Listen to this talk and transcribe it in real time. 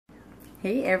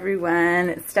Hey everyone,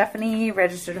 it's Stephanie,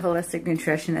 registered holistic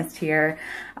nutritionist here.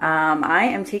 I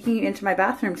am taking you into my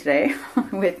bathroom today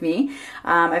with me.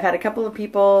 I've had a couple of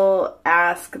people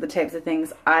ask the types of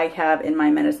things I have in my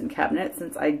medicine cabinet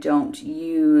since I don't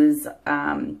use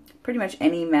pretty much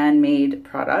any man-made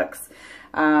products,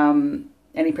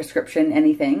 any prescription,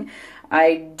 anything.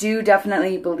 I do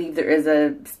definitely believe there is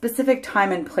a specific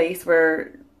time and place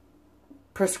where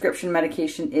prescription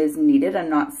medication is needed. I'm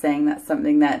not saying that's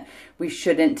something that we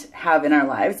shouldn't have in our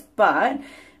lives, but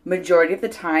majority of the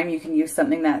time you can use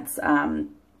something that's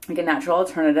like a natural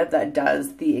alternative that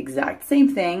does the exact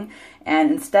same thing. And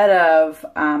instead of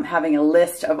having a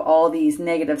list of all these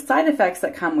negative side effects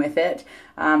that come with it,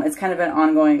 it's kind of an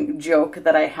ongoing joke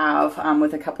that I have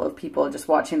with a couple of people just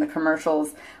watching the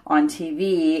commercials on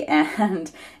TV, and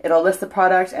it'll list the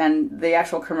product and the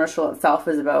actual commercial itself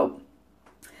is about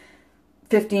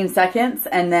 15 seconds,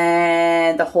 and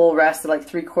then the whole rest, like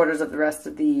 3/4 of the rest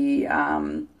of the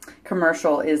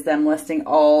commercial is them listing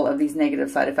all of these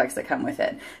negative side effects that come with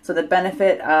it. So the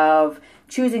benefit of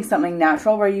choosing something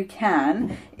natural where you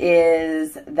can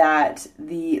is that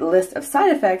the list of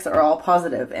side effects are all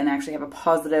positive and actually have a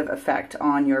positive effect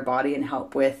on your body and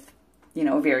help with, you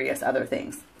know, various other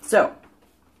things. So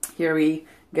here we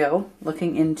go,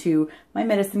 looking into my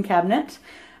medicine cabinet.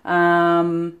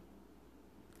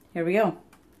 Here we go.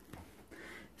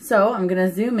 So I'm going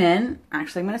to zoom in.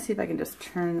 Actually, I'm going to see if I can just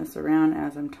turn this around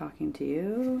as I'm talking to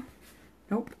you.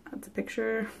 Nope, that's a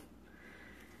picture.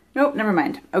 Nope, never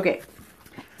mind. Okay,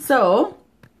 so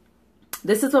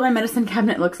this is what my medicine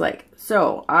cabinet looks like.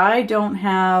 So I don't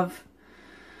have,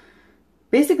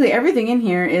 basically everything in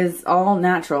here is all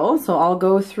natural. So I'll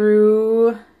go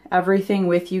through everything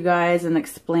with you guys and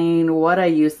explain what I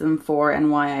use them for and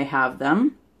why I have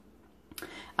them.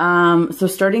 So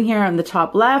starting here on the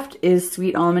top left is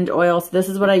sweet almond oil. So this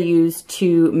is what I use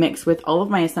to mix with all of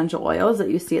my essential oils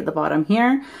that you see at the bottom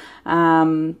here.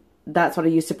 That's what I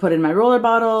use to put in my roller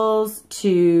bottles,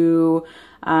 to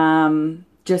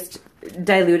just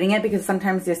diluting it, because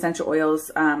sometimes the essential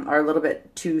oils are a little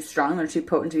bit too strong or too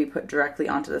potent to be put directly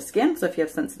onto the skin. So if you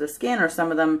have sensitive skin, or some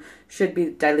of them should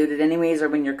be diluted anyways, or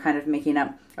when you're kind of making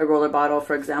up a roller bottle,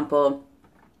 for example,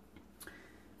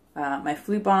 my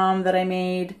flu balm that I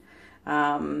made,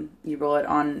 you roll it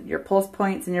on your pulse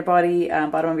points in your body,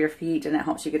 bottom of your feet, and it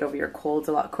helps you get over your colds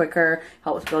a lot quicker,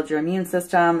 helps build your immune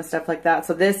system, stuff like that.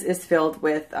 So this is filled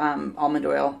with almond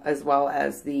oil as well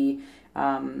as the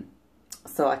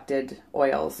selected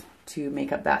oils to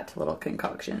make up that little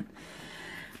concoction.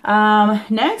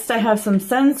 Next, I have some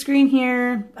sunscreen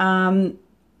here.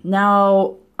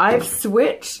 Now, I've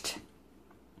switched.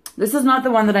 This is not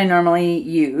the one that I normally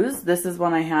use. This is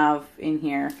one I have in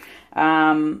here.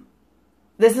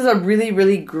 This is a really,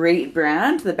 really great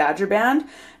brand, the Badger brand,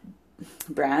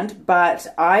 but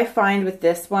I find with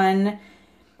this one,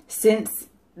 since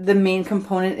the main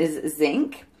component is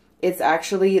zinc, it's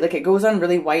actually, like, it goes on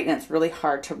really white and it's really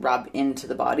hard to rub into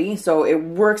the body. So it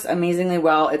works amazingly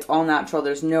well. It's all natural.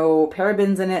 There's no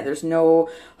parabens in it. There's no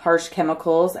harsh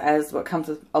chemicals, as what comes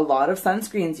with a lot of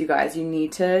sunscreens, you guys. You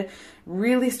need to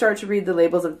really start to read the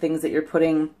labels of things that you're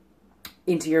putting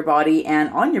into your body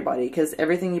and on your body, because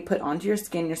everything you put onto your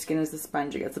skin is a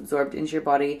sponge. It gets absorbed into your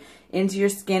body, into your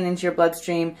skin, into your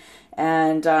bloodstream,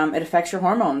 and it affects your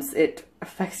hormones. It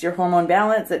affects your hormone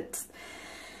balance. It's,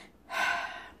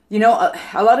 you know,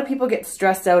 a lot of people get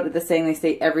stressed out at the saying, they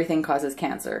say everything causes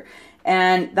cancer.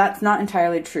 And that's not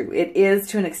entirely true. It is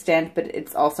to an extent, but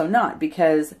it's also not,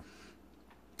 because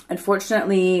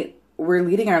unfortunately we're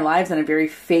leading our lives in a very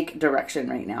fake direction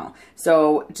right now.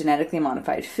 So genetically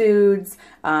modified foods,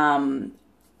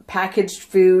 packaged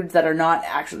foods that are not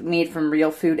actually made from real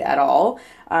food at all,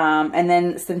 and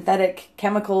then synthetic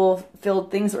chemical filled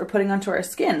things that we're putting onto our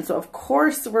skin. So of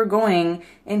course we're going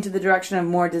into the direction of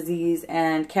more disease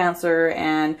and cancer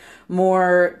and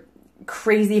more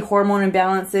crazy hormone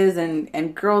imbalances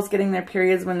and girls getting their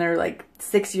periods when they're like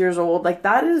 6 years old. Like,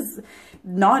 that is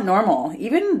not normal.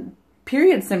 Even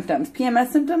period symptoms,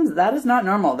 PMS symptoms, that is not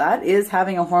normal. That is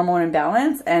having a hormone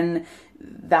imbalance, and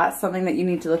that's something that you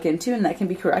need to look into, and that can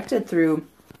be corrected through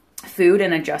food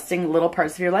and adjusting little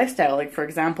parts of your lifestyle. Like, for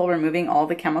example, removing all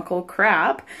the chemical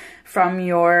crap from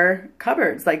your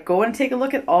cupboards. Like, go and take a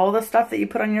look at all the stuff that you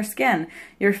put on your skin,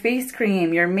 your face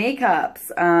cream, your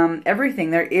makeups, everything.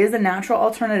 There is a natural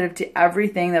alternative to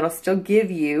everything that'll still give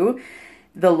you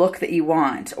the look that you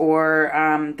want, or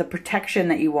the protection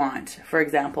that you want, for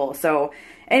example. So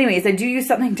anyways, I do use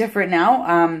something different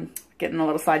now. Getting a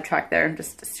little sidetracked there. I'm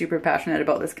just super passionate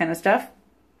about this kind of stuff.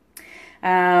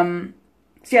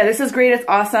 So yeah, this is great. It's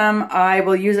awesome. I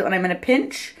will use it when I'm in a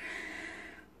pinch.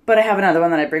 But I have another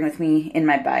one that I bring with me in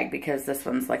my bag because this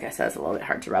one's, like I said, is a little bit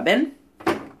hard to rub in.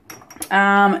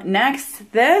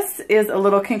 Next, this is a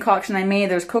little concoction I made.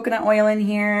 There's coconut oil in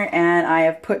here, and I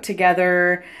have put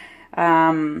together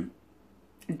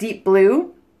Deep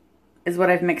Blue is what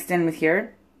I've mixed in with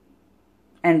here,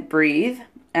 and Breathe.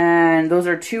 And those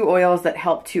are two oils that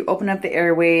help to open up the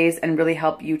airways and really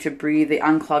help you to breathe, the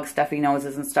unclogged stuffy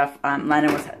noses and stuff.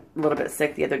 Landon was a little bit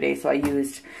sick the other day, so I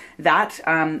used that.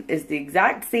 Is the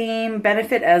exact same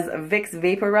benefit as Vicks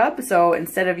Vapor Rub. So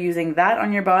instead of using that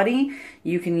on your body,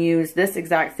 you can use this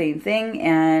exact same thing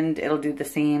and it'll do the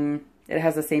same, it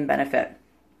has the same benefit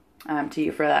to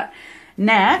you for that.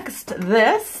 Next,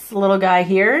 this little guy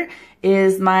here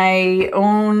is my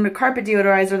own carpet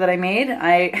deodorizer that I made.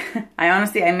 I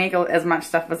honestly, I make as much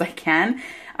stuff as I can.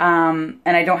 And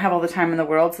I don't have all the time in the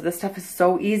world, so this stuff is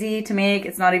so easy to make.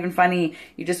 It's not even funny.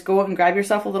 You just go out and grab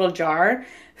yourself a little jar,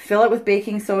 fill it with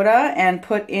baking soda, and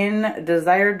put in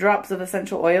desired drops of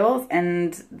essential oils,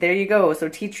 and there you go. So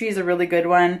tea tree is a really good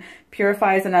one.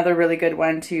 Purify is another really good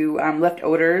one to lift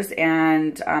odors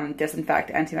and disinfect,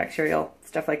 antibacterial,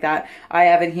 stuff like that. I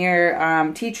have in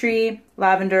here tea tree,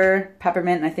 lavender,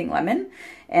 peppermint, and I think lemon.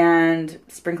 And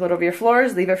sprinkle it over your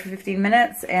floors, leave it for 15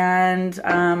 minutes, and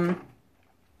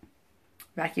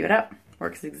vacuum it up.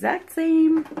 Works the exact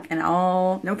same, and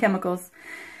no chemicals.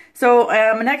 So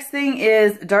next thing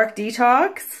is Dark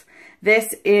Detox.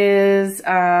 This is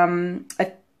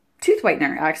a tooth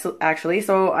whitener, actually.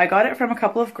 So I got it from a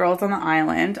couple of girls on the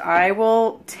island. I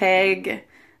will tag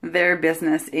their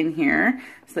business in here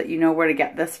so that you know where to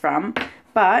get this from.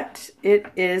 But it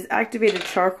is activated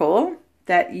charcoal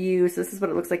that this is what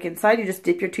it looks like inside. You just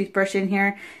dip your toothbrush in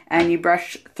here and you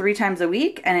brush 3 times a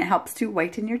week, and it helps to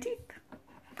whiten your teeth.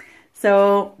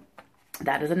 So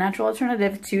that is a natural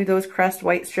alternative to those crest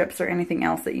white strips or anything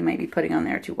else that you might be putting on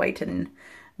there to whiten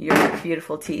your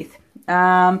beautiful teeth.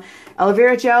 Aloe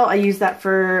vera gel, I use that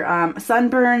for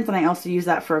sunburns, and I also use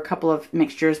that for a couple of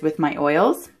mixtures with my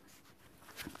oils.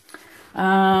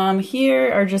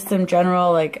 Here are just some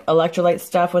general like electrolyte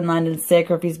stuff when Landon's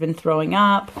sick or if he's been throwing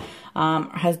up,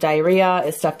 has diarrhea,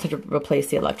 is stuff to replace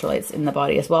the electrolytes in the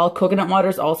body as well. Coconut water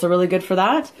is also really good for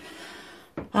that.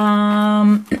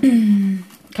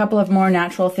 Couple of more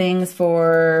natural things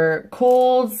for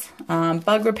colds,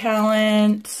 bug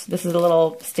repellent. This is a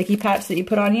little sticky patch that you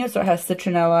put on you. So it has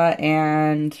citronella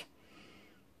and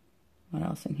what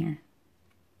else in here?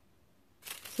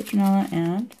 Citronella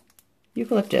and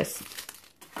eucalyptus.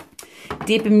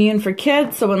 Deep Immune for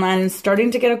kids. So when Landon's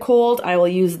starting to get a cold, I will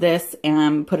use this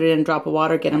and put it in a drop of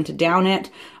water, get him to down it.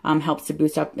 Helps to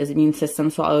boost up his immune system.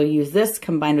 So I'll use this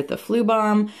combined with the flu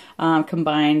bomb,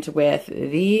 combined with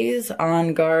these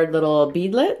On Guard little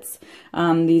beadlets.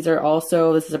 These are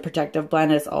also, this is a protective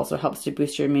blend. It also helps to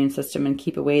boost your immune system and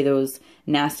keep away those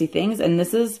nasty things. And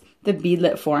this is the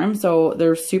beadlet form. So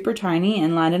they're super tiny,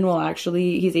 and Landon will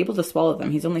actually, he's able to swallow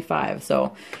them. He's only 5.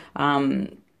 So,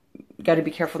 got to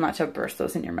be careful not to burst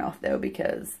those in your mouth though,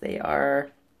 because they are,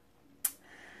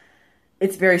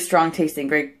 it's very strong tasting,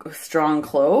 very strong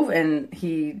clove, and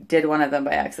he did one of them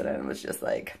by accident and was just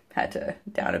like, had to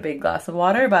down a big glass of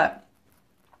water. But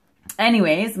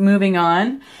anyways, moving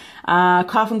on,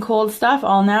 cough and cold stuff,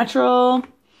 all natural.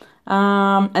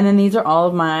 And then these are all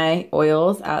of my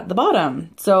oils at the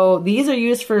bottom. So these are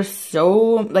used for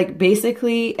like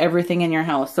basically everything in your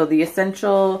house. So the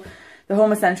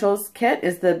Home Essentials kit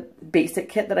is the basic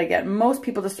kit that I get.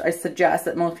 I suggest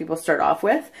that most people start off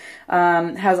with.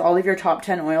 Has all of your top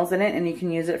 10 oils in it, and you can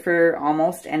use it for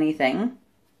almost anything.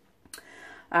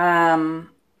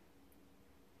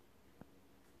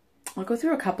 I'll go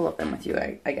through a couple of them with you,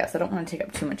 I guess. I don't want to take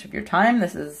up too much of your time.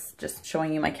 This is just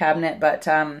showing you my cabinet, but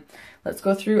let's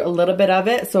go through a little bit of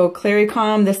it. So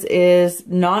Claricalm, this is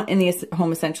not in the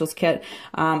Home Essentials kit.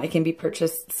 It can be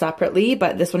purchased separately,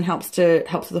 but this one helps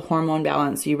with the hormone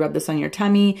balance. So you rub this on your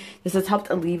tummy. This has helped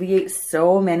alleviate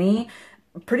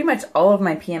pretty much all of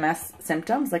my PMS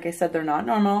symptoms. Like I said, they're not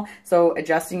normal. So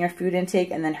adjusting your food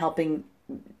intake and then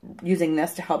using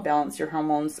this to help balance your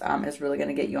hormones is really going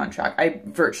to get you on track. I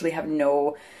virtually have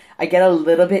I get a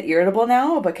little bit irritable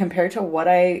now, but compared to what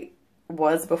I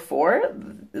was before,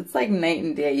 it's like night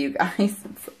and day, you guys.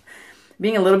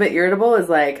 Being a little bit irritable is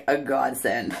like a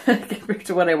godsend compared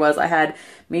to what I was. I had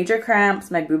major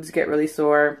cramps, my boobs get really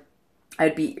sore.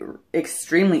 I'd be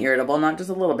extremely irritable, not just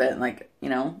a little bit, like, you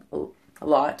know, a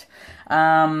lot.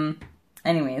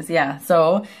 Anyways, yeah,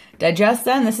 so Digest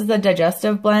then, this is the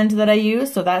digestive blend that I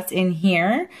use, so that's in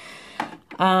here.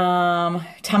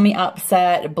 Tummy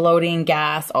upset, bloating,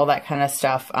 gas, all that kind of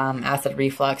stuff, acid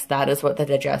reflux, that is what the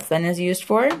Digest then is used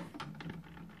for.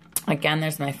 Again,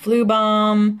 there's my flu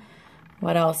bomb,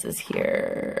 What else is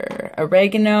here?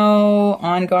 Oregano,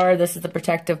 On Guard. This is the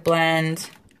protective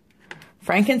blend.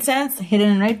 Frankincense,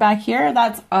 hidden right back here.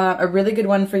 That's a really good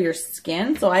one for your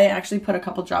skin. So I actually put a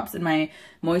couple drops in my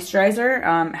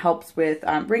moisturizer. Helps with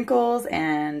wrinkles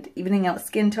and evening out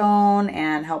skin tone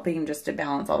and helping just to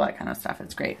balance all that kind of stuff.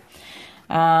 It's great.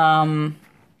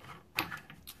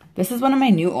 This is one of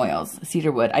my new oils,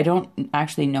 cedarwood. I don't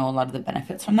actually know a lot of the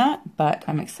benefits from that, but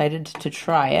I'm excited to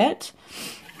try it.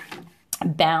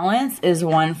 Balance is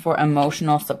one for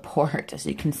emotional support. As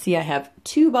you can see, I have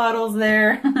 2 bottles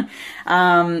there.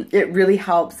 It really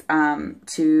helps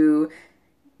to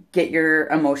get your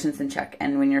emotions in check.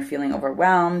 And when you're feeling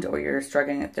overwhelmed or you're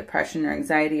struggling with depression or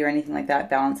anxiety or anything like that,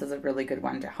 Balance is a really good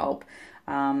one to help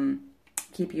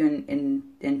keep you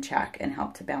in check and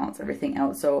help to balance everything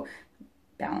out. So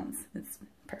Balance, it's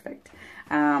perfect.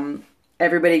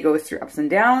 Everybody goes through ups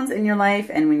and downs in your life,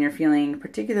 and when you're feeling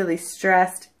particularly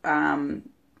stressed,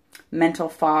 mental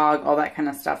fog, all that kind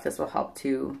of stuff, this will help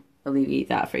to alleviate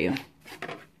that for you.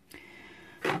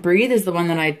 Breathe is the one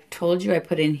that I told you I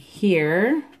put in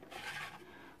here.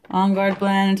 On Guard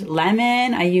blend.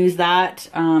 Lemon, I use that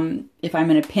if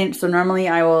I'm in a pinch. So normally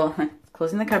I will,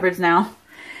 closing the cupboards now,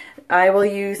 I will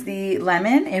use the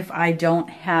lemon if I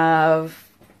don't have,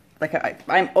 like,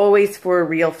 I'm always for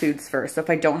real foods first. So if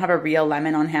I don't have a real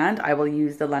lemon on hand, I will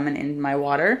use the lemon in my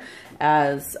water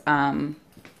as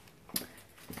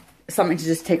something to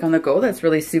just take on the go. That's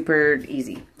really super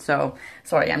easy. So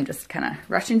sorry, I'm just kind of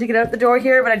rushing to get out the door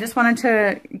here, but I just wanted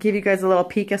to give you guys a little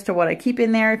peek as to what I keep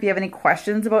in there. If you have any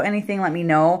questions about anything, let me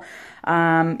know.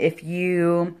 If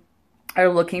you are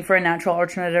looking for a natural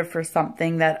alternative for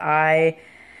something that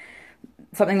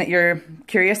you're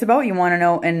curious about, you want to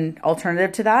know an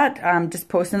alternative to that, just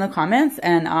post in the comments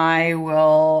and I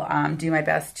will do my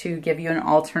best to give you an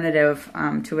alternative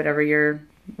to whatever you're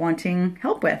wanting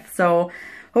help with. So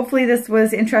hopefully this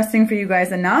was interesting for you guys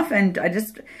enough, and I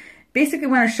just basically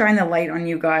want to shine the light on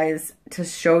you guys to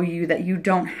show you that you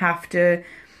don't have to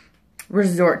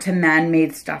resort to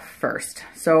man-made stuff first.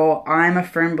 So I'm a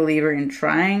firm believer in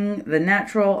trying the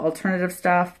natural alternative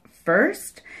stuff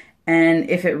first. And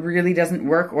if it really doesn't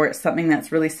work or it's something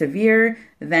that's really severe,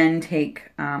 then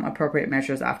take appropriate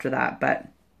measures after that. But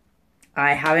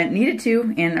I haven't needed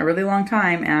to in a really long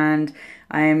time, and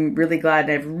I'm really glad.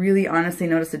 I've really honestly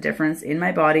noticed a difference in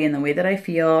my body and the way that I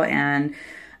feel. And,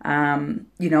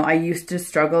 you know, I used to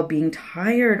struggle being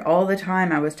tired all the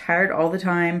time. I was tired all the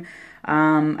time.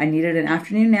 I needed an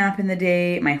afternoon nap in the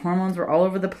day. My hormones were all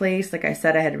over the place. Like I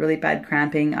said, I had really bad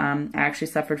cramping. I actually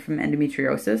suffered from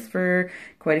endometriosis for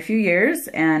quite a few years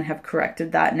and have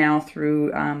corrected that now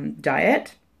through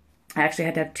diet. I actually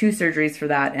had to have 2 surgeries for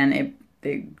that, and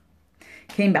they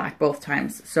came back both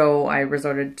times. So I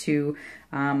resorted to,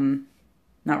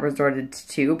 not resorted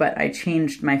to, but I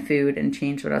changed my food and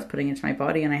changed what I was putting into my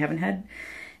body, and I haven't had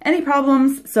any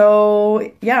problems.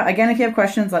 So yeah, again, if you have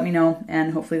questions, let me know,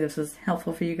 and hopefully this was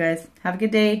helpful for you guys. Have a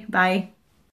good day. Bye.